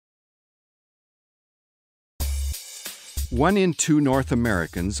1 in 2 North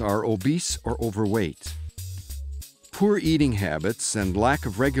Americans are obese or overweight. Poor eating habits and lack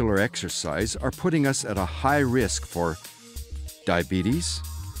of regular exercise are putting us at a high risk for diabetes,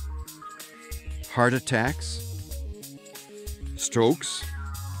 heart attacks, strokes,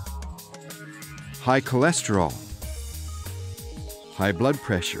 high cholesterol, high blood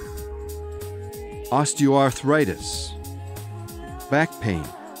pressure, osteoarthritis, back pain,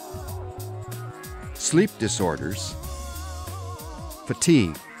 sleep disorders,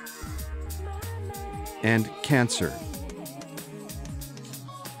 fatigue, and cancer.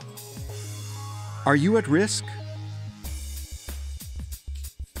 Are you at risk?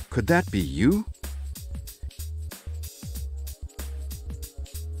 Could that be you?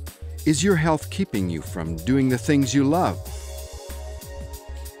 Is your health keeping you from doing the things you love?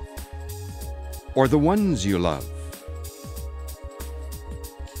 Or the ones you love?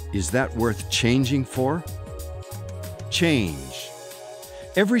 Is that worth changing for? Change.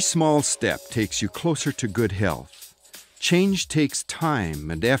 Every small step takes you closer to good health. Change takes time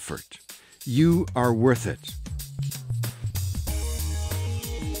and effort. You are worth it.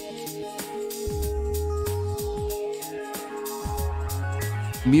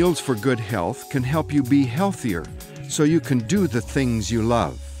 Meals for Good Health can help you be healthier so you can do the things you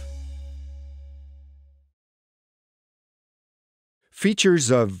love. Features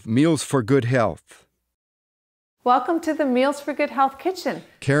of Meals for Good Health. Welcome to the Meals for Good Health kitchen.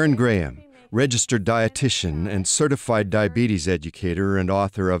 Karen Graham, registered dietitian and certified diabetes educator and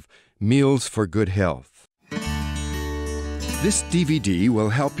author of Meals for Good Health. This DVD will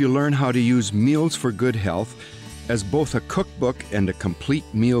help you learn how to use Meals for Good Health as both a cookbook and a complete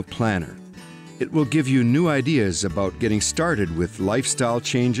meal planner. It will give you new ideas about getting started with lifestyle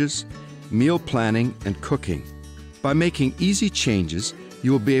changes, meal planning, and cooking. By making easy changes,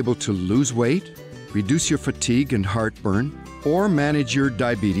 you will be able to lose weight, reduce your fatigue and heartburn, or manage your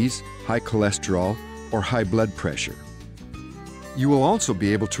diabetes, high cholesterol, or high blood pressure. You will also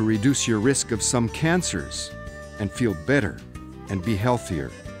be able to reduce your risk of some cancers and feel better and be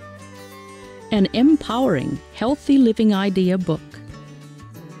healthier. An empowering, healthy living idea book.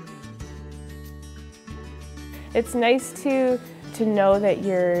 It's nice to know that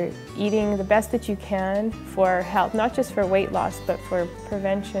you're eating the best that you can for health, not just for weight loss, but for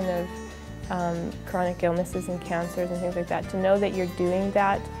prevention of chronic illnesses and cancers and things like that. To know that you're doing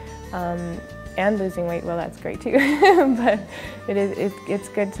that and losing weight, well, that's great too. But it's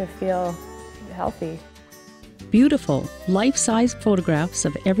good to feel healthy. Beautiful, life-size photographs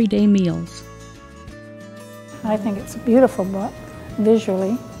of everyday meals. I think it's a beautiful book,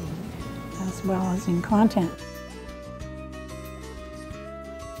 visually, as well as in content.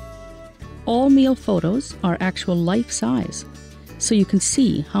 All meal photos are actual life-size, so you can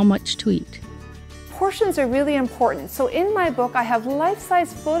see how much to eat. Portions are really important, so in my book I have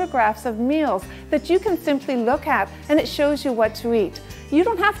life-size photographs of meals that you can simply look at and it shows you what to eat. You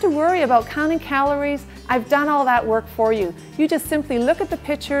don't have to worry about counting calories. I've done all that work for you. You just simply look at the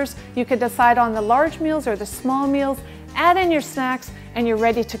pictures, you can decide on the large meals or the small meals, add in your snacks, and you're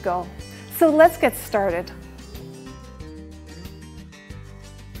ready to go. So let's get started.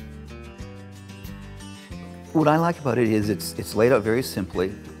 What I like about it is it's laid out very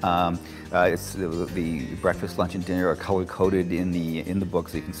simply. It's the breakfast, lunch, and dinner are color-coded in the book,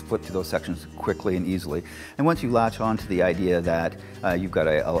 so you can flip through those sections quickly and easily. And once you latch on to the idea that you've got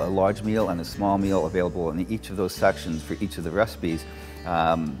a large meal and a small meal available in each of those sections for each of the recipes,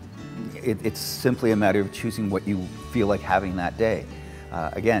 it's simply a matter of choosing what you feel like having that day.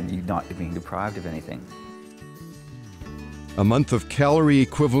 Again, you're not being deprived of anything. A month of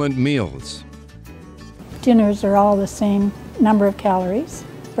calorie-equivalent meals. Dinners are all the same number of calories.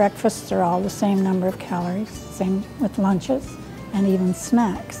 Breakfasts are all the same number of calories, same with lunches, and even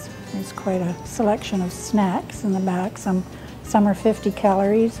snacks. There's quite a selection of snacks in the back. Some are 50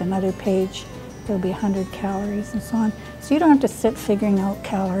 calories, another page there'll be 100 calories and so on. So you don't have to sit figuring out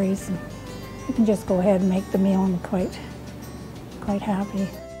calories. And you can just go ahead and make the meal and be quite happy.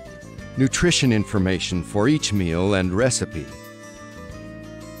 Nutrition information for each meal and recipe.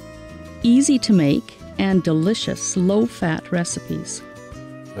 Easy to make and delicious low-fat recipes.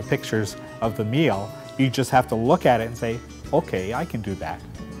 The pictures of the meal, you just have to look at it and say, okay, I can do that,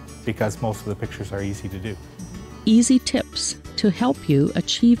 because most of the pictures are easy to do. Easy tips to help you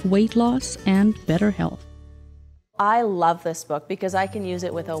achieve weight loss and better health. I love this book because I can use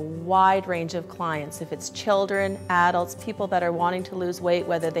it with a wide range of clients. If it's children, adults, people that are wanting to lose weight,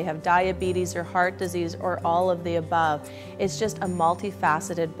 whether they have diabetes or heart disease or all of the above. It's just a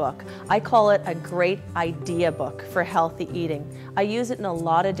multifaceted book. I call it a great idea book for healthy eating. I use it in a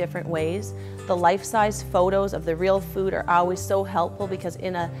lot of different ways. The life-size photos of the real food are always so helpful because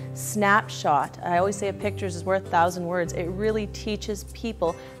in a snapshot, I always say a picture is worth 1,000 words, it really teaches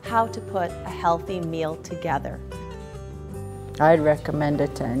people how to put a healthy meal together. I'd recommend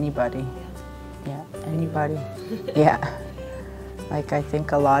it to anybody. Yeah, anybody. Yeah. Like I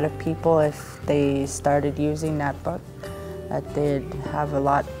think a lot of people, if they started using that book, that they'd have a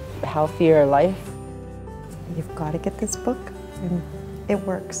lot healthier life. You've got to get this book, and it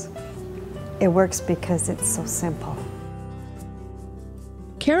works. It works because it's so simple.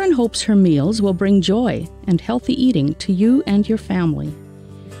 Karen hopes her meals will bring joy and healthy eating to you and your family.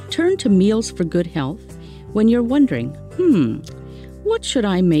 Turn to Meals for Good Health when you're wondering, what should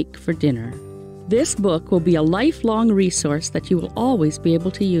I make for dinner? This book will be a lifelong resource that you will always be able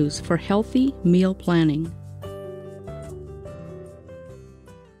to use for healthy meal planning.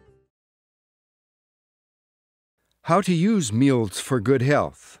 How to use Meals for Good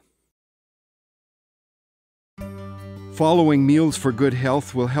Health. Following Meals for Good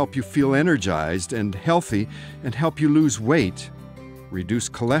Health will help you feel energized and healthy and help you lose weight, reduce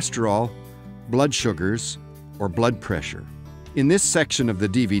cholesterol, blood sugars, or blood pressure. In this section of the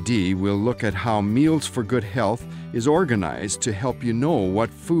DVD, we'll look at how Meals for Good Health is organized to help you know what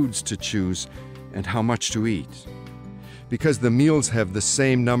foods to choose and how much to eat. Because the meals have the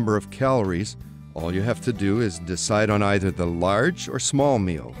same number of calories, all you have to do is decide on either the large or small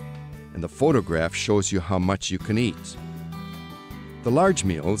meal, and the photograph shows you how much you can eat. The large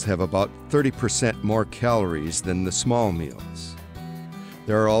meals have about 30% more calories than the small meals.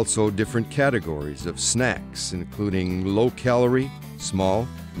 There are also different categories of snacks, including low-calorie, small,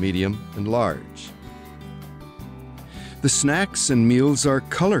 medium, and large. The snacks and meals are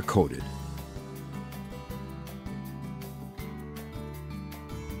color-coded.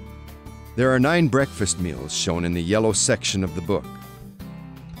 There are 9 breakfast meals shown in the yellow section of the book.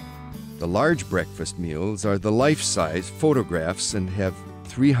 The large breakfast meals are the life-size photographs and have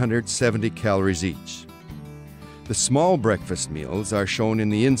 370 calories each. The small breakfast meals are shown in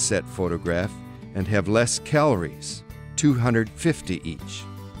the inset photograph and have less calories, 250 each.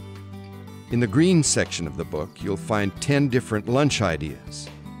 In the green section of the book, you'll find 10 different lunch ideas.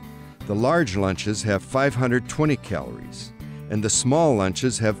 The large lunches have 520 calories, and the small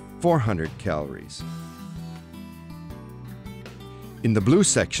lunches have 400 calories. In the blue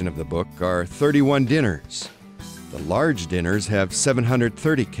section of the book are 31 dinners. The large dinners have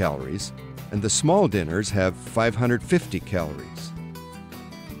 730 calories, and the small dinners have 550 calories.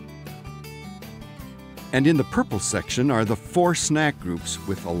 And in the purple section are the 4 snack groups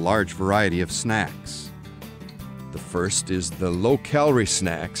with a large variety of snacks. The first is the low-calorie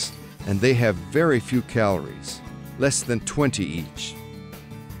snacks, and they have very few calories, less than 20 each.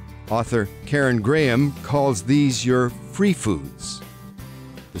 Author Karen Graham calls these your free foods.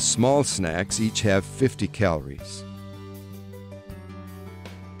 The small snacks each have 50 calories.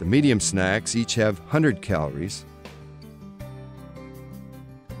 The medium snacks each have 100 calories.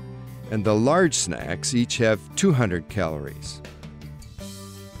 And the large snacks each have 200 calories.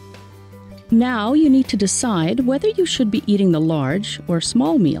 Now you need to decide whether you should be eating the large or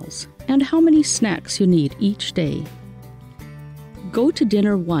small meals and how many snacks you need each day. Go to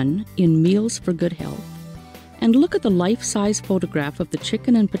Dinner 1 in Meals for Good Health and look at the life-size photograph of the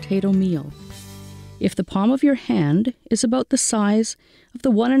chicken and potato meal. If the palm of your hand is about the size of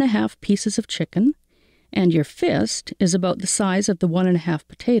the 1.5 pieces of chicken and your fist is about the size of the 1.5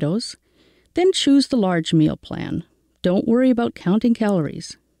 potatoes, then choose the large meal plan. Don't worry about counting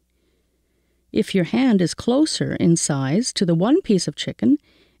calories. If your hand is closer in size to the 1 piece of chicken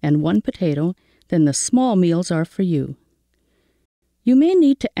and 1 potato, then the small meals are for you. You may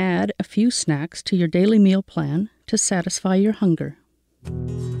need to add a few snacks to your daily meal plan to satisfy your hunger.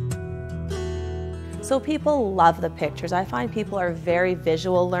 So people love the pictures. I find people are very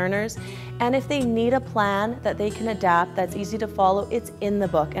visual learners, and if they need a plan that they can adapt, that's easy to follow, it's in the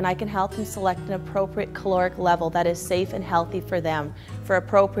book, and I can help them select an appropriate caloric level that is safe and healthy for them for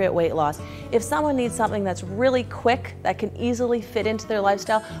appropriate weight loss. If someone needs something that's really quick, that can easily fit into their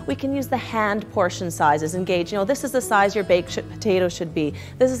lifestyle, we can use the hand portion sizes and gauge, this is the size your baked potato should be.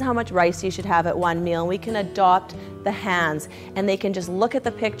 This is how much rice you should have at one meal. And we can adopt the hands, and they can just look at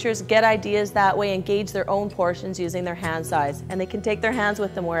the pictures, get ideas that way, and gauge their own portions using their hand size, and they can take their hands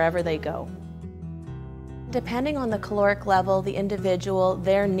with them wherever they go. Depending on the caloric level, the individual,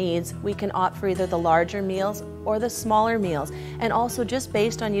 their needs, we can opt for either the larger meals or the smaller meals. And also just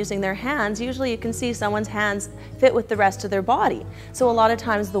based on using their hands, usually you can see someone's hands fit with the rest of their body. So a lot of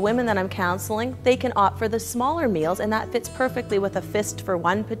times the women that I'm counseling, they can opt for the smaller meals, and that fits perfectly with a fist for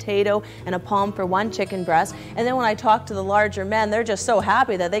one potato and a palm for one chicken breast. And then when I talk to the larger men, they're just so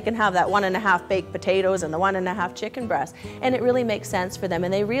happy that they can have that 1.5 baked potatoes and the 1.5 chicken breast. And it really makes sense for them,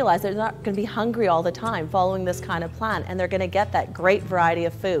 and they realize they're not going to be hungry all the time following this kind of plan, and they're going to get that great variety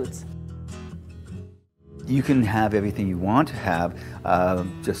of foods. You can have everything you want to have,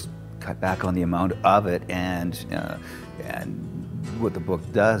 just cut back on the amount of it, and what the book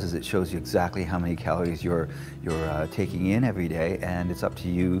does is it shows you exactly how many calories you're taking in every day, and it's up to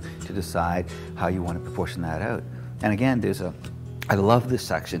you to decide how you want to proportion that out. And again, I love this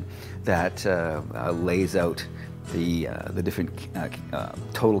section that lays out the different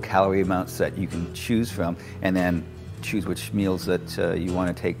total calorie amounts that you can choose from, and then choose which meals that you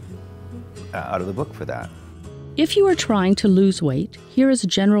want to take out of the book for that. If you are trying to lose weight, here is a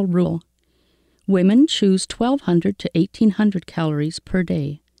general rule. Women choose 1,200 to 1,800 calories per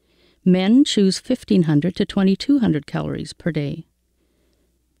day. Men choose 1,500 to 2,200 calories per day.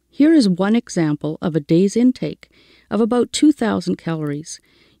 Here is one example of a day's intake of about 2,000 calories,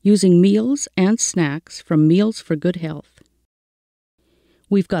 using meals and snacks from Meals for Good Health.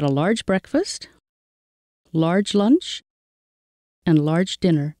 We've got a large breakfast, large lunch, and large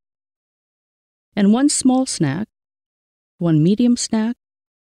dinner, and one small snack, one medium snack,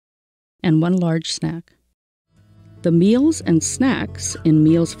 and one large snack. The meals and snacks in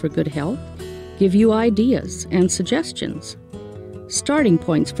Meals for Good Health give you ideas and suggestions, starting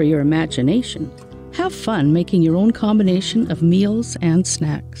points for your imagination. Have fun making your own combination of meals and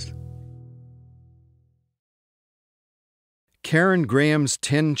snacks. Karen Graham's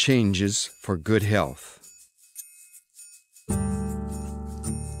 10 Changes for Good Health.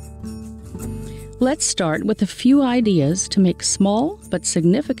 Let's start with a few ideas to make small but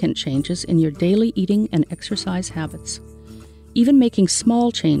significant changes in your daily eating and exercise habits. Even making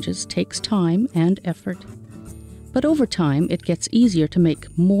small changes takes time and effort. But over time, it gets easier to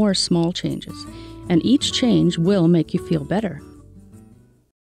make more small changes, and each change will make you feel better.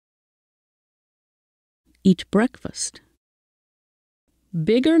 Eat breakfast.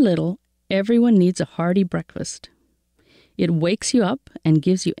 Big or little, everyone needs a hearty breakfast. It wakes you up and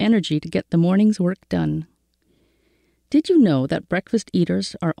gives you energy to get the morning's work done. Did you know that breakfast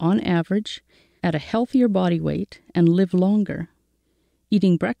eaters are on average at a healthier body weight and live longer?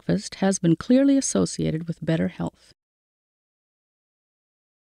 Eating breakfast has been clearly associated with better health.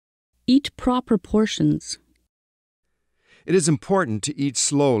 Eat proper portions. It is important to eat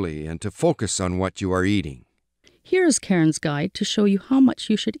slowly and to focus on what you are eating. Here is Karen's guide to show you how much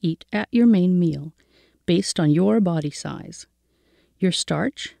you should eat at your main meal, based on your body size. Your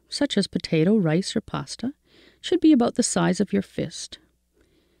starch, such as potato, rice, or pasta, should be about the size of your fist.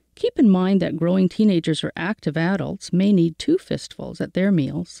 Keep in mind that growing teenagers or active adults may need 2 fistfuls at their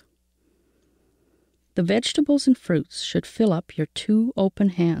meals. The vegetables and fruits should fill up your 2 open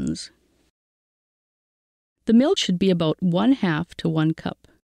hands. The milk should be about 1/2 to 1 cup.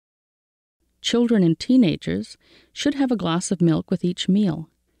 Children and teenagers should have a glass of milk with each meal.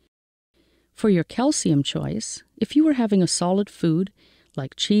 For your calcium choice, if you are having a solid food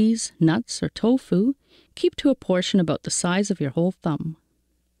like cheese, nuts, or tofu, keep to a portion about the size of your whole thumb.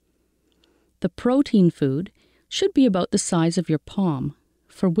 The protein food should be about the size of your palm.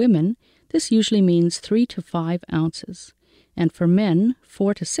 For women, this usually means 3 to 5 ounces, and for men,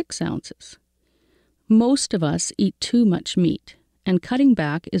 4 to 6 ounces. Most of us eat too much meat, and cutting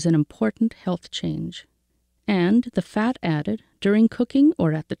back is an important health change. And the fat added during cooking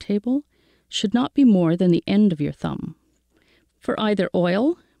or at the table should not be more than the end of your thumb. For either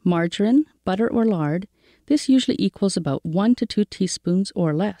oil, margarine, butter, or lard, this usually equals about 1 to 2 teaspoons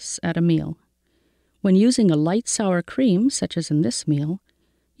or less at a meal. When using a light sour cream, such as in this meal,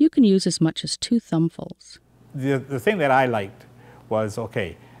 you can use as much as 2 thumbfuls. The thing that I liked was,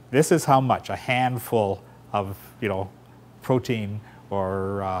 okay, this is how much, a handful of, protein,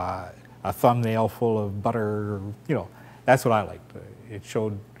 or a thumbnail full of butter, that's what I liked. It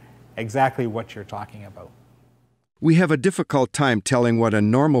showed exactly what you're talking about. We have a difficult time telling what a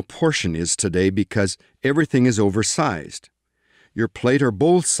normal portion is today because everything is oversized. Your plate or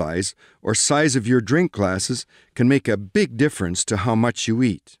bowl size or size of your drink glasses can make a big difference to how much you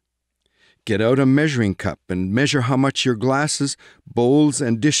eat. Get out a measuring cup and measure how much your glasses, bowls,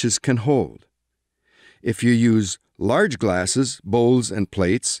 and dishes can hold. If you use large glasses, bowls, and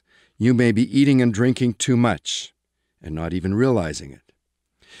plates, you may be eating and drinking too much and not even realizing it.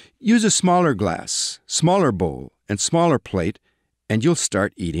 Use a smaller glass, smaller bowl, and smaller plate, and you'll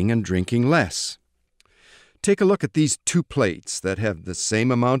start eating and drinking less. Take a look at these two plates that have the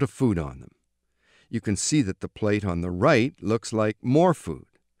same amount of food on them. You can see that the plate on the right looks like more food.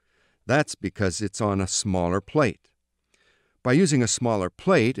 That's because it's on a smaller plate. By using a smaller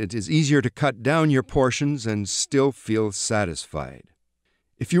plate, it is easier to cut down your portions and still feel satisfied.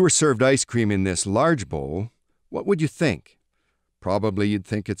 If you were served ice cream in this large bowl, what would you think? Probably you'd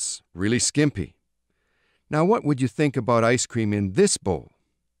think it's really skimpy. Now, what would you think about ice cream in this bowl?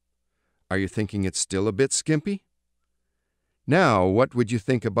 Are you thinking it's still a bit skimpy? Now, what would you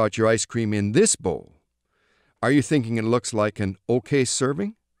think about your ice cream in this bowl? Are you thinking it looks like an okay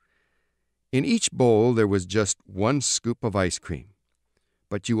serving? In each bowl, there was just one scoop of ice cream,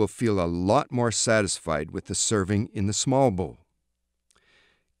 but you will feel a lot more satisfied with the serving in the small bowl.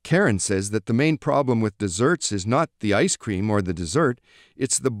 Karen says that the main problem with desserts is not the ice cream or the dessert,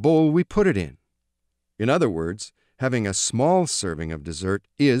 it's the bowl we put it in. In other words, having a small serving of dessert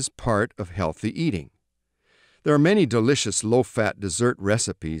is part of healthy eating. There are many delicious low-fat dessert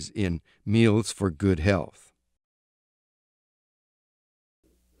recipes in Meals for Good Health.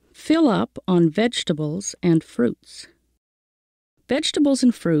 Fill up on vegetables and fruits. Vegetables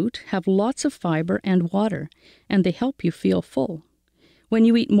and fruit have lots of fiber and water, and they help you feel full. When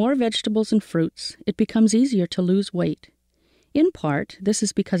you eat more vegetables and fruits, it becomes easier to lose weight. In part, this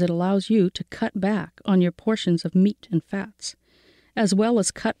is because it allows you to cut back on your portions of meat and fats, as well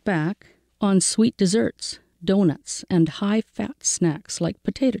as cut back on sweet desserts, donuts, and high-fat snacks like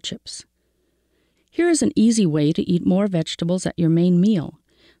potato chips. Here is an easy way to eat more vegetables at your main meal,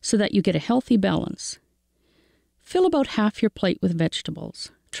 so that you get a healthy balance. Fill about half your plate with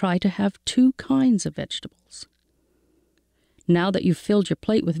vegetables. Try to have 2 kinds of vegetables. Now that you've filled your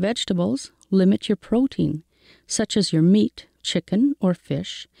plate with vegetables, limit your protein, such as your meat, chicken, or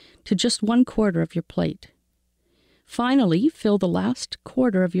fish, to just 1/4 of your plate. Finally, fill the last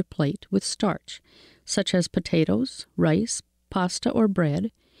quarter of your plate with starch, such as potatoes, rice, pasta, or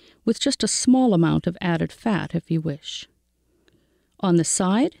bread, with just a small amount of added fat if you wish. On the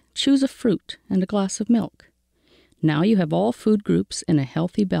side, choose a fruit and a glass of milk. Now you have all food groups in a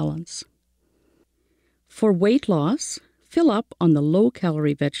healthy balance. For weight loss, fill up on the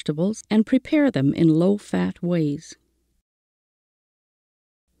low-calorie vegetables and prepare them in low-fat ways.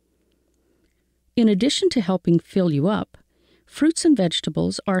 In addition to helping fill you up, fruits and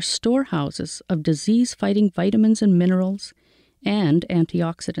vegetables are storehouses of disease-fighting vitamins and minerals and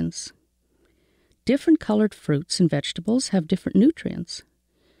antioxidants. Different colored fruits and vegetables have different nutrients,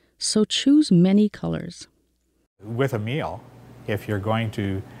 so choose many colors. With a meal, if you're going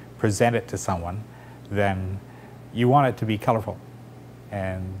to present it to someone, then you want it to be colorful.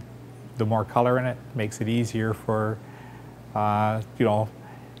 And the more color in it makes it easier for,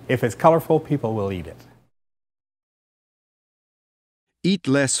 if it's colorful, people will eat it. Eat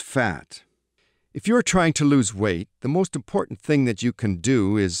less fat. If you're trying to lose weight, the most important thing that you can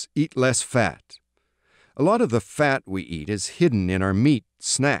do is eat less fat. A lot of the fat we eat is hidden in our meat,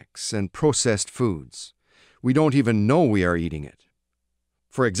 snacks, and processed foods. We don't even know we are eating it.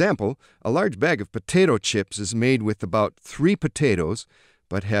 For example, a large bag of potato chips is made with about 3 potatoes,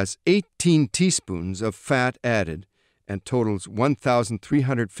 but has 18 teaspoons of fat added and totals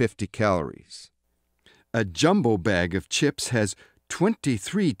 1,350 calories. A jumbo bag of chips has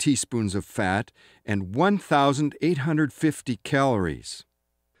 23 teaspoons of fat and 1,850 calories.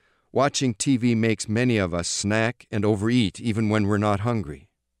 Watching TV makes many of us snack and overeat even when we're not hungry.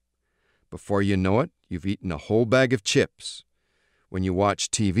 Before you know it, you've eaten a whole bag of chips. When you watch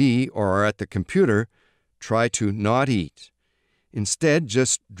TV or are at the computer, try to not eat. Instead,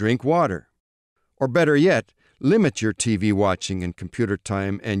 just drink water. Or better yet, limit your TV watching and computer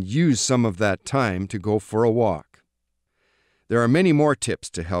time and use some of that time to go for a walk. There are many more tips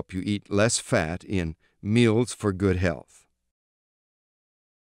to help you eat less fat in Meals for Good Health.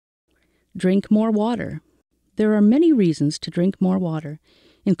 Drink more water. There are many reasons to drink more water,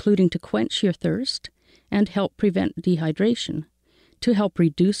 including to quench your thirst and help prevent dehydration, to help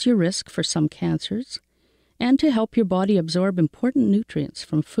reduce your risk for some cancers, and to help your body absorb important nutrients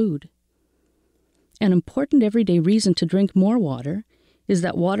from food. An important everyday reason to drink more water is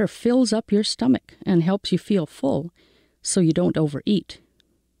that water fills up your stomach and helps you feel full, so you don't overeat.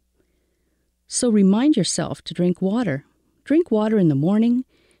 So remind yourself to drink water. Drink water in the morning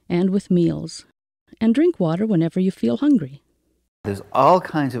and with meals, and drink water whenever you feel hungry. There's all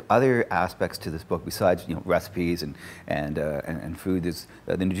kinds of other aspects to this book besides recipes and food. There's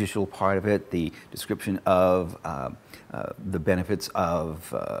the nutritional part of it, the description of the benefits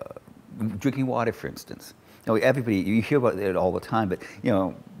of drinking water, for instance. Everybody, you hear about it all the time, but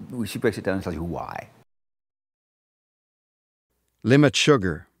she breaks it down and tells you why. Limit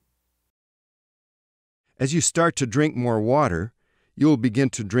sugar. As you start to drink more water, you will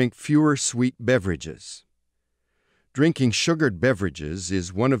begin to drink fewer sweet beverages. Drinking sugared beverages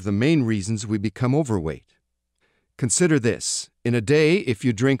is one of the main reasons we become overweight. Consider this. In a day, if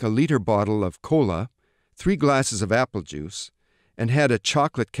you drink a liter bottle of cola, 3 glasses of apple juice, and had a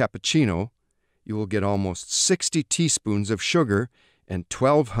chocolate cappuccino, you will get almost 60 teaspoons of sugar and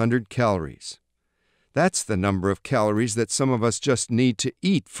 1,200 calories. That's the number of calories that some of us just need to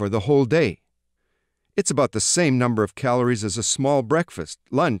eat for the whole day. It's about the same number of calories as a small breakfast,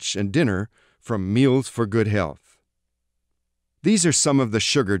 lunch, and dinner from Meals for Good Health. These are some of the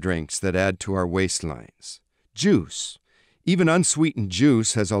sugar drinks that add to our waistlines. Juice. Even unsweetened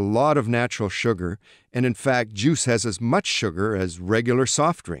juice has a lot of natural sugar, and in fact, juice has as much sugar as regular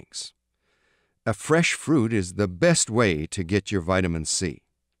soft drinks. A fresh fruit is the best way to get your vitamin C.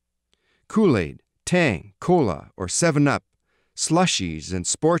 Kool-Aid, Tang, Cola, or 7-Up, slushies, and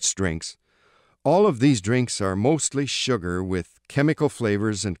sports drinks, all of these drinks are mostly sugar with chemical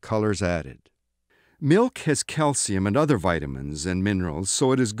flavors and colors added. Milk has calcium and other vitamins and minerals,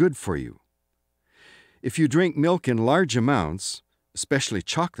 so it is good for you. If you drink milk in large amounts, especially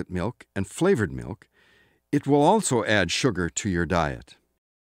chocolate milk and flavored milk, it will also add sugar to your diet.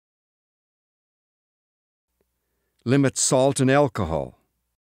 Limit salt and alcohol.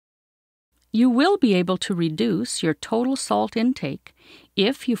 You will be able to reduce your total salt intake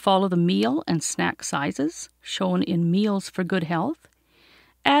if you follow the meal and snack sizes shown in Meals for Good Health,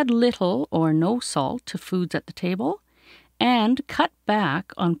 add little or no salt to foods at the table, and cut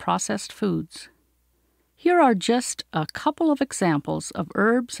back on processed foods. Here are just a couple of examples of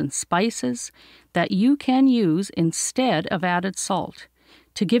herbs and spices that you can use instead of added salt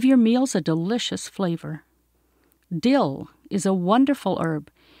to give your meals a delicious flavor. Dill is a wonderful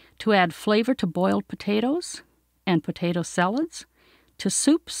herb to add flavor to boiled potatoes and potato salads, to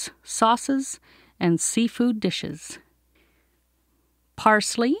soups, sauces, and seafood dishes.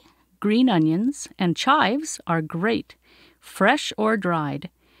 Parsley, green onions, and chives are great, fresh or dried,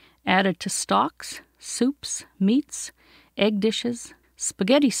 added to stocks, soups, meats, egg dishes,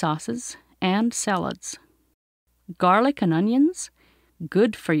 spaghetti sauces, and salads. Garlic and onions,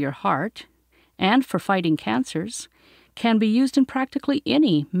 good for your heart and for fighting cancers, can be used in practically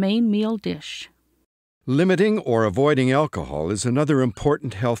any main meal dish. Limiting or avoiding alcohol is another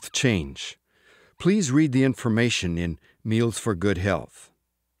important health change. Please read the information in Meals for Good Health.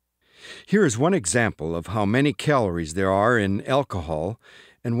 Here is one example of how many calories there are in alcohol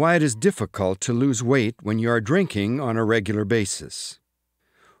and why it is difficult to lose weight when you are drinking on a regular basis.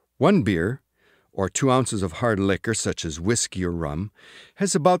 1 beer, or 2 ounces of hard liquor such as whiskey or rum,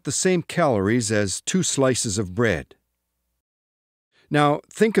 has about the same calories as 2 slices of bread. Now,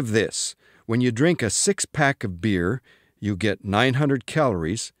 think of this. When you drink a 6-pack of beer, you get 900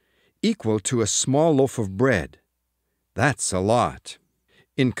 calories, equal to a small loaf of bread. That's a lot.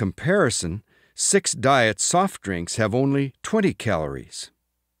 In comparison, 6 diet soft drinks have only 20 calories.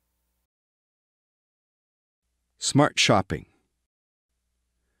 Smart shopping.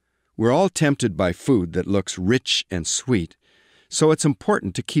 We're all tempted by food that looks rich and sweet, so it's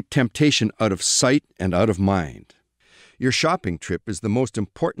important to keep temptation out of sight and out of mind. Your shopping trip is the most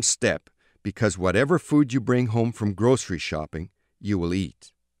important step because whatever food you bring home from grocery shopping, you will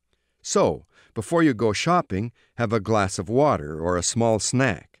eat. So, before you go shopping, have a glass of water or a small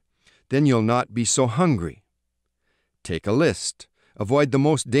snack. Then you'll not be so hungry. Take a list. Avoid the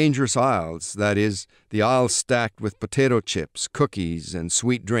most dangerous aisles, that is, the aisles stacked with potato chips, cookies, and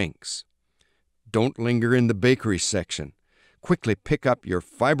sweet drinks. Don't linger in the bakery section. Quickly pick up your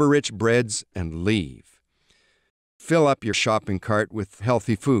fiber-rich breads and leave. Fill up your shopping cart with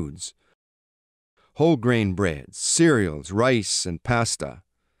healthy foods. Whole grain breads, cereals, rice, and pasta,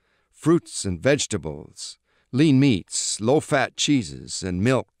 fruits and vegetables, lean meats, low-fat cheeses, and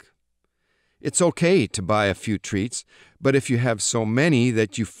milk. It's okay to buy a few treats, but if you have so many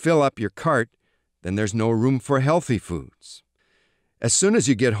that you fill up your cart, then there's no room for healthy foods. As soon as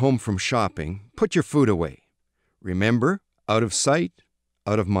you get home from shopping, put your food away. Remember, out of sight,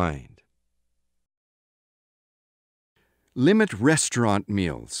 out of mind. Limit restaurant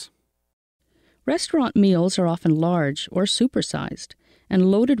meals. Restaurant meals are often large or supersized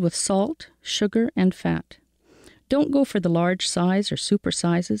and loaded with salt, sugar, and fat. Don't go for the large size or super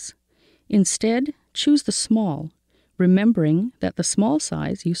sizes. Instead, choose the small, remembering that the small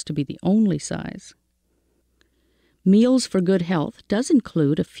size used to be the only size. Meals for Good Health does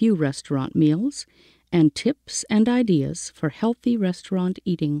include a few restaurant meals and tips and ideas for healthy restaurant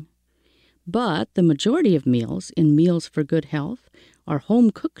eating. But the majority of meals in Meals for Good Health are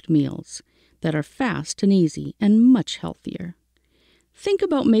home-cooked meals that are fast and easy and much healthier. Think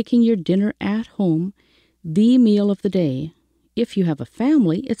about making your dinner at home The meal of the day. If you have a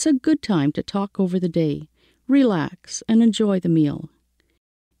family, it's a good time to talk over the day, relax, and enjoy the meal.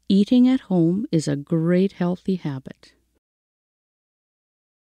 Eating at home is a great healthy habit.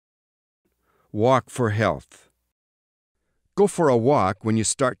 Walk for health. Go for a walk when you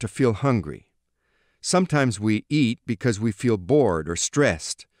start to feel hungry. Sometimes we eat because we feel bored or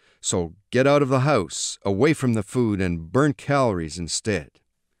stressed, so get out of the house, away from the food, and burn calories instead.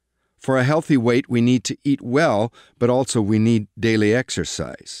 For a healthy weight, we need to eat well, but also we need daily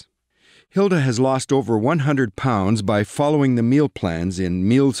exercise. Hilda has lost over 100 pounds by following the meal plans in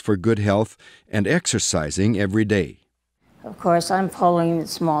Meals for Good Health and exercising every day. Of course, I'm following the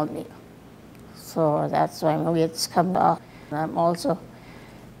small meal, so that's why my weight's come down. I'm also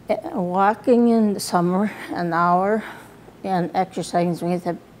walking in the summer an hour and exercising with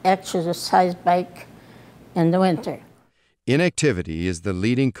an exercise bike in the winter. Inactivity is the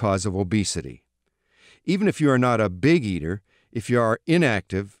leading cause of obesity. Even if you are not a big eater, if you are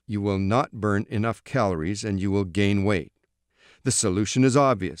inactive, you will not burn enough calories and you will gain weight. The solution is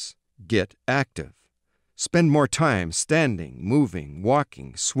obvious. Get active. Spend more time standing, moving,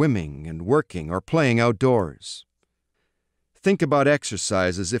 walking, swimming, and working or playing outdoors. Think about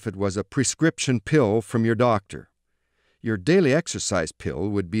exercise as if it was a prescription pill from your doctor. Your daily exercise pill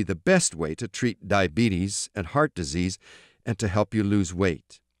would be the best way to treat diabetes and heart disease and to help you lose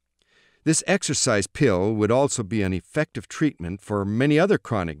weight. This exercise pill would also be an effective treatment for many other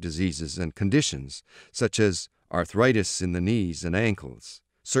chronic diseases and conditions, such as arthritis in the knees and ankles,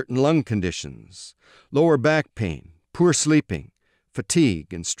 certain lung conditions, lower back pain, poor sleeping,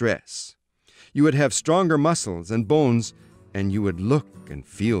 fatigue, and stress. You would have stronger muscles and bones, and you would look and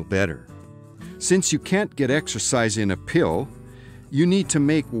feel better. Since you can't get exercise in a pill, you need to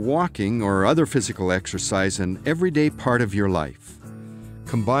make walking or other physical exercise an everyday part of your life.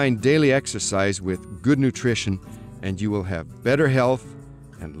 Combine daily exercise with good nutrition, and you will have better health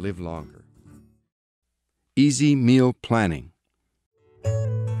and live longer. Easy meal planning.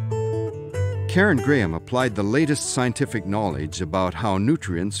 Karen Graham applied the latest scientific knowledge about how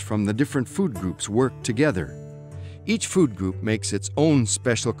nutrients from the different food groups work together. Each food group makes its own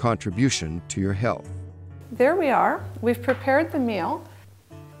special contribution to your health. There we are. We've prepared the meal.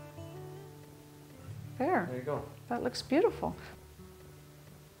 There you go. That looks beautiful.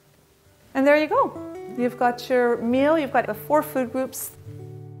 And there you go. You've got your meal. You've got the 4 food groups.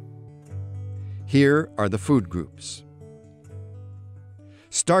 Here are the food groups.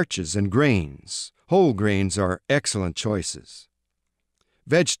 Starches and grains. Whole grains are excellent choices.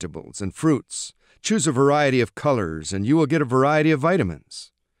 Vegetables and fruits. Choose a variety of colors and you will get a variety of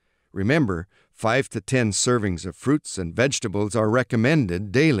vitamins. Remember, 5 to 10 servings of fruits and vegetables are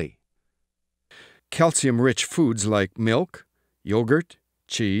recommended daily. Calcium-rich foods like milk, yogurt,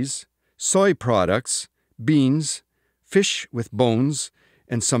 cheese, soy products, beans, fish with bones,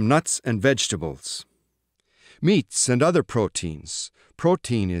 and some nuts and vegetables. Meats and other proteins.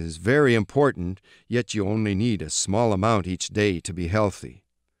 Protein is very important, yet you only need a small amount each day to be healthy.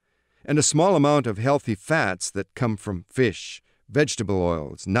 And a small amount of healthy fats that come from fish, vegetable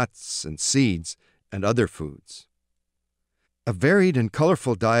oils, nuts and seeds, and other foods. A varied and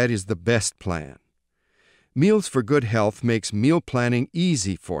colorful diet is the best plan. Meals for Good Health makes meal planning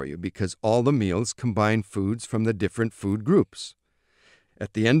easy for you because all the meals combine foods from the different food groups.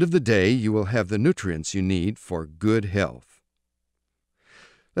 At the end of the day, you will have the nutrients you need for good health.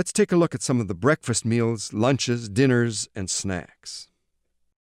 Let's take a look at some of the breakfast meals, lunches, dinners, and snacks.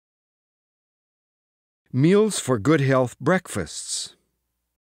 Meals for Good Health breakfasts.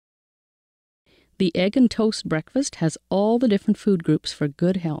 The egg and toast breakfast has all the different food groups for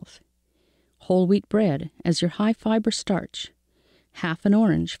good health. Whole wheat bread as your high-fiber starch, half an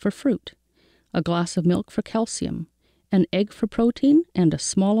orange for fruit, a glass of milk for calcium, an egg for protein, and a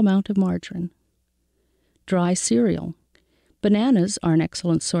small amount of margarine. Dry cereal. Bananas are an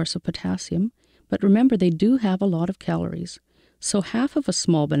excellent source of potassium, but remember they do have a lot of calories. So half of a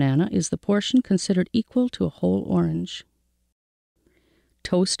small banana is the portion considered equal to a whole orange.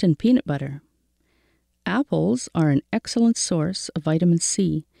 Toast and peanut butter. Apples are an excellent source of vitamin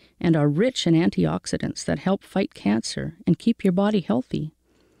C and are rich in antioxidants that help fight cancer and keep your body healthy.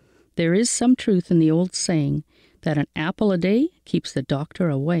 There is some truth in the old saying that an apple a day keeps the doctor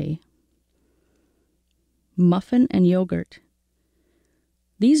away. Muffin and yogurt.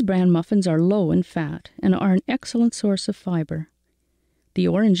 These bran muffins are low in fat and are an excellent source of fiber. The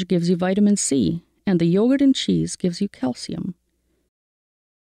orange gives you vitamin C, and the yogurt and cheese gives you calcium.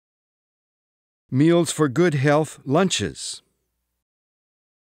 Meals for Good Health lunches.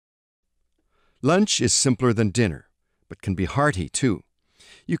 Lunch is simpler than dinner, but can be hearty too.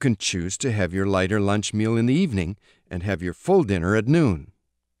 You can choose to have your lighter lunch meal in the evening and have your full dinner at noon.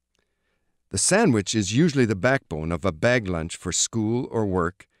 The sandwich is usually the backbone of a bag lunch for school or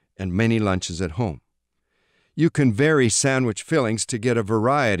work and many lunches at home. You can vary sandwich fillings to get a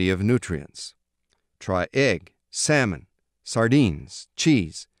variety of nutrients. Try egg, salmon, sardines,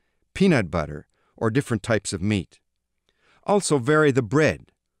 cheese, peanut butter, or different types of meat. Also vary the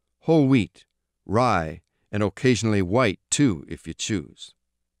bread, whole wheat, rye, and occasionally white too if you choose.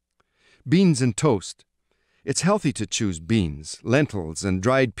 Beans and toast. It's healthy to choose beans, lentils, and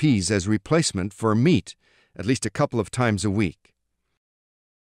dried peas as replacement for meat at least a couple of times a week.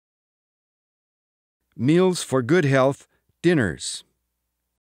 Meals for good health, dinners.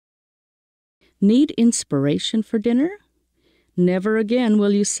 Need inspiration for dinner? Never again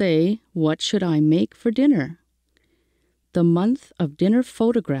will you say, "What should I make for dinner?" The month of dinner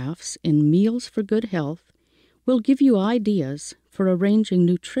photographs in Meals for Good Health will give you ideas for arranging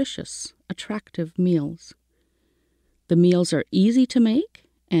nutritious, attractive meals. The meals are easy to make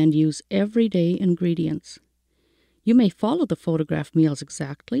and use everyday ingredients. You may follow the photograph meals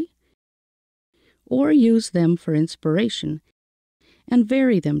exactly, or use them for inspiration and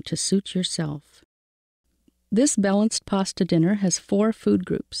vary them to suit yourself. This balanced pasta dinner has 4 food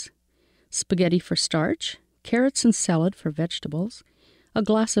groups: spaghetti for starch, carrots and salad for vegetables, a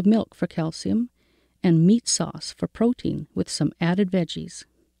glass of milk for calcium, and meat sauce for protein with some added veggies.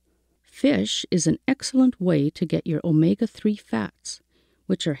 Fish is an excellent way to get your omega-3 fats,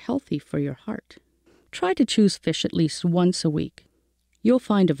 which are healthy for your heart. Try to choose fish at least once a week. You'll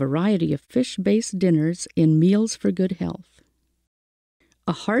find a variety of fish-based dinners in Meals for Good Health.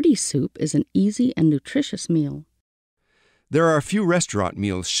 A hearty soup is an easy and nutritious meal. There are a few restaurant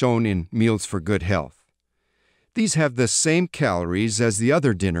meals shown in Meals for Good Health. These have the same calories as the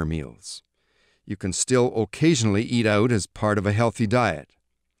other dinner meals. You can still occasionally eat out as part of a healthy diet.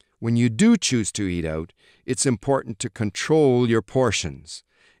 When you do choose to eat out, it's important to control your portions.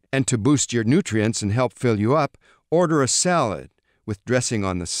 And to boost your nutrients and help fill you up, order a salad with dressing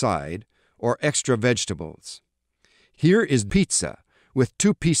on the side or extra vegetables. Here is pizza with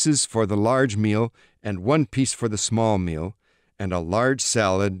 2 pieces for the large meal and 1 piece for the small meal, and a large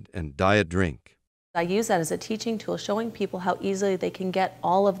salad and diet drink. I use that as a teaching tool, showing people how easily they can get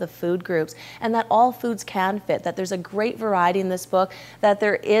all of the food groups and that all foods can fit, that there's a great variety in this book, that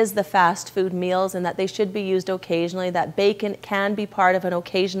there is the fast food meals and that they should be used occasionally, that bacon can be part of an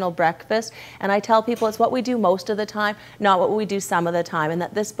occasional breakfast. And I tell people it's what we do most of the time, not what we do some of the time, and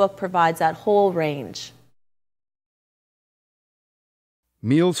that this book provides that whole range.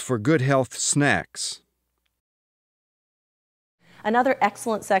 Meals for Good Health snacks. Another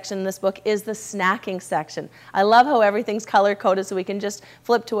excellent section in this book is the snacking section. I love how everything's color-coded so we can just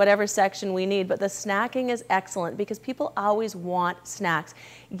flip to whatever section we need, but the snacking is excellent because people always want snacks,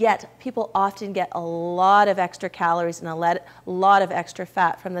 yet people often get a lot of extra calories and a lot of extra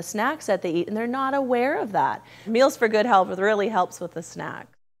fat from the snacks that they eat, and they're not aware of that. Meals for Good Health really helps with the snack.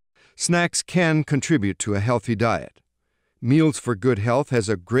 Snacks can contribute to a healthy diet. Meals for Good Health has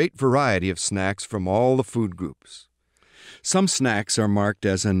a great variety of snacks from all the food groups. Some snacks are marked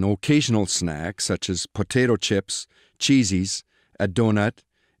as an occasional snack, such as potato chips, cheesies, a donut,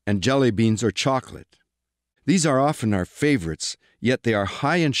 and jelly beans or chocolate. These are often our favorites, yet they are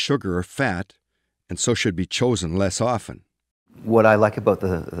high in sugar or fat, and so should be chosen less often. What I like about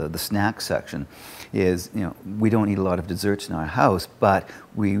the snack section is, we don't eat a lot of desserts in our house, but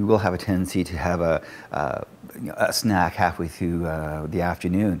we will have a tendency to have a snack halfway through the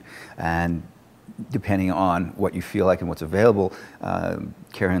afternoon. And depending on what you feel like and what's available,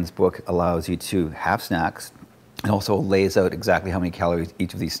 Karen's book allows you to have snacks and also lays out exactly how many calories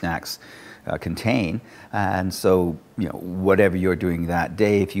each of these snacks contain. And so, whatever you're doing that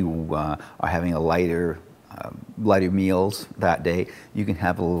day, if you are having a lighter meals that day, you can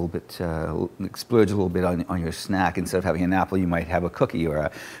have a little bit, splurge a little bit on your snack. Instead of having an apple, you might have a cookie or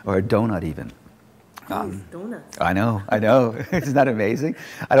a donut even. Donuts. I know. Isn't that amazing?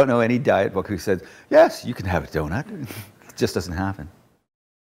 I don't know any diet book who says, yes, you can have a donut. It just doesn't happen.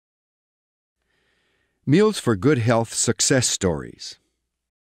 Meals for Good Health success stories.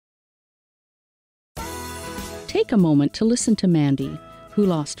 Take a moment to listen to Mandy, who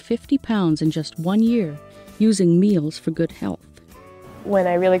lost 50 pounds in just 1 year using Meals for Good Health. When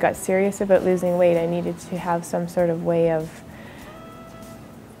I really got serious about losing weight, I needed to have some sort of way of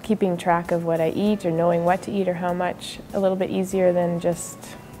keeping track of what I eat or knowing what to eat or how much, a little bit easier than just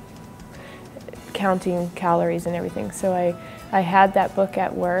counting calories and everything. So I had that book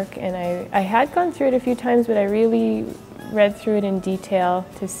at work, and I had gone through it a few times, but I really read through it in detail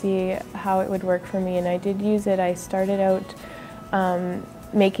to see how it would work for me, and I did use it. I started out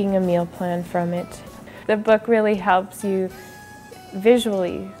making a meal plan from it. The book really helps you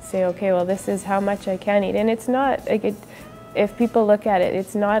visually say, okay, well, this is how much I can eat. And it's not, like if people look at it,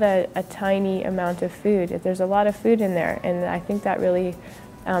 it's not a tiny amount of food. There's a lot of food in there, and I think that really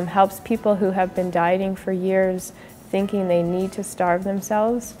helps people who have been dieting for years thinking they need to starve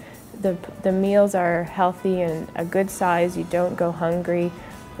themselves. The meals are healthy and a good size. You don't go hungry.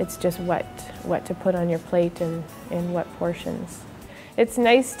 It's just what to put on your plate and in what portions. It's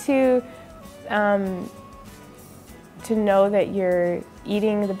nice to know that you're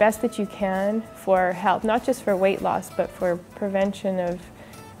eating the best that you can for health, not just for weight loss, but for prevention of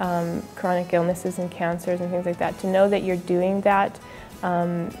chronic illnesses and cancers and things like that. To know that you're doing that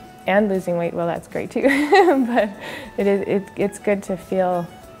and losing weight, well, that's great too. But it's good to feel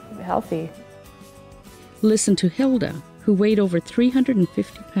healthy. Listen to Hilda, who weighed over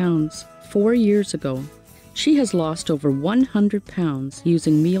 350 pounds 4 years ago. She has lost over 100 pounds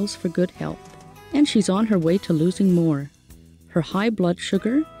using Meals for Good Health, and she's on her way to losing more. Her high blood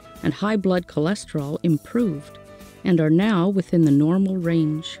sugar and high blood cholesterol improved and are now within the normal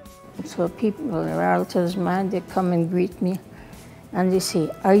range. So people, relatives, Mandy, come and greet me, and they say,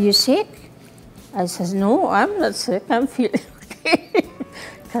 "Are you sick?" I says, "No, I'm not sick. I'm feeling okay."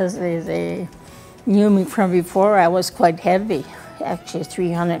 Because they knew me from before. I was quite heavy, actually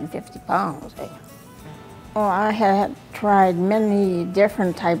 350 pounds. Oh, I had tried many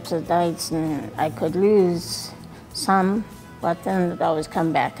different types of diets, and I could lose some, but then it always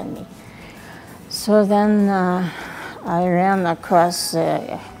come back on me. So then I ran across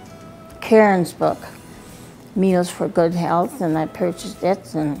Karen's book, Meals for Good Health, and I purchased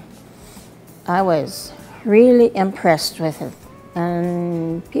it, and I was really impressed with it.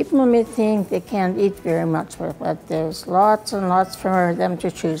 And people may think they can't eat very much, but there's lots and lots for them to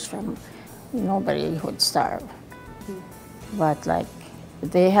choose from. Nobody would starve. But like,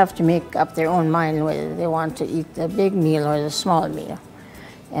 they have to make up their own mind whether they want to eat the big meal or the small meal.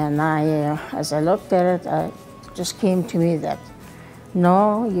 And as I looked at it, it just came to me that,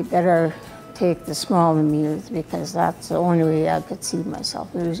 no, you better take the small meals, because that's the only way I could see myself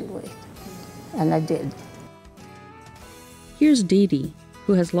losing weight. And I did. Here's Dee Dee,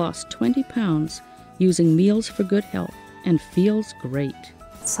 who has lost 20 pounds using Meals for Good Health and feels great.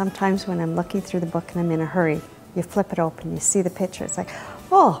 Sometimes when I'm looking through the book and I'm in a hurry, you flip it open, you see the picture, it's like,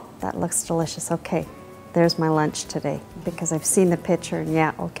 oh, that looks delicious, okay, there's my lunch today, because I've seen the picture and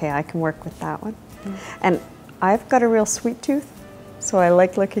yeah, okay, I can work with that one. And I've got a real sweet tooth, so I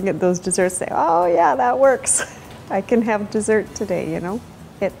like looking at those desserts and say, oh yeah, that works. I can have dessert today, you know.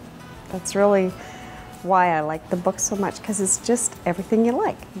 That's really why I like the book so much, because it's just everything you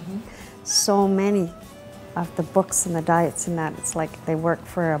like. So many of the books and the diets and that, it's like they work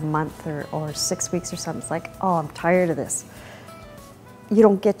for a month or 6 weeks or something. It's like, oh, I'm tired of this. You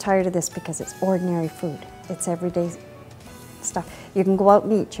don't get tired of this because it's ordinary food. It's everyday stuff. You can go out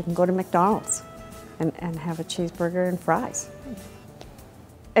and eat. You can go to McDonald's and have a cheeseburger and fries.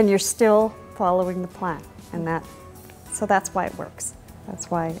 And you're still following the plan. And so that's why it works. That's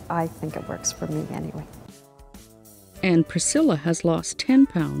why I think it works for me anyway. And Priscilla has lost 10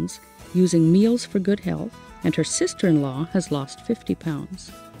 pounds using Meals for Good Health, and her sister-in-law has lost 50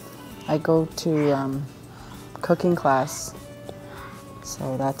 pounds. I go to cooking class,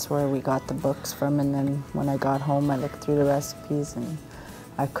 so that's where we got the books from, and then when I got home I looked through the recipes and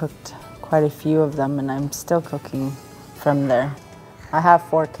I cooked quite a few of them, and I'm still cooking from there. I have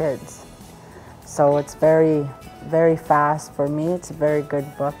 4 kids, so it's very, very fast for me. It's a very good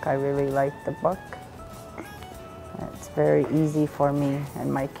book. I really like the book. It's very easy for me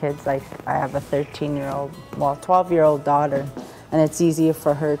and my kids. Like, I have a 13-year-old, well, 12-year-old daughter, and it's easier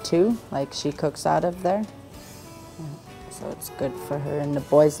for her too. Like, she cooks out of there, so it's good for her. And the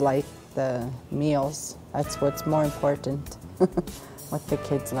boys like the meals. That's what's more important, what the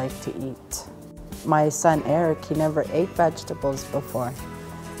kids like to eat. My son Eric, he never ate vegetables before,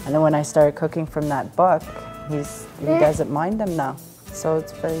 and then when I started cooking from that book, he doesn't mind them now. So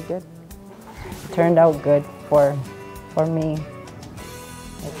it's very good. It turned out good for me,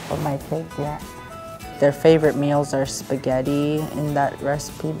 like for my kids, yeah. Their favorite meals are spaghetti in that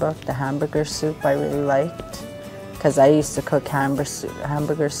recipe book. The hamburger soup I really liked, because I used to cook hamburger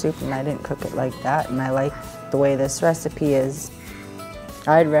soup and I didn't cook it like that, and I like the way this recipe is.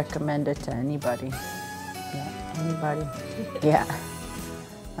 I'd recommend it to anybody. Yeah, anybody. Yeah.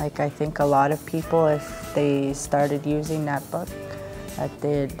 Like, I think a lot of people, if they started using that book, that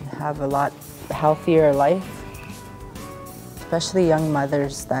they'd have a lot healthier life. Especially young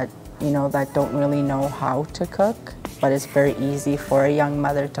mothers that, that don't really know how to cook, but it's very easy for a young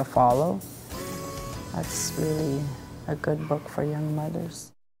mother to follow. That's a good book for young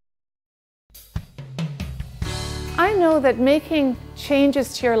mothers. I know that making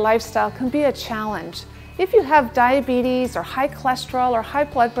changes to your lifestyle can be a challenge. If you have diabetes or high cholesterol or high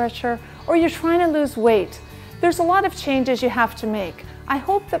blood pressure, or you're trying to lose weight, there's a lot of changes you have to make. I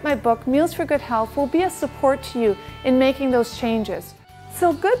hope that my book, Meals for Good Health, will be a support to you in making those changes.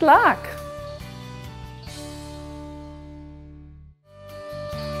 So good luck!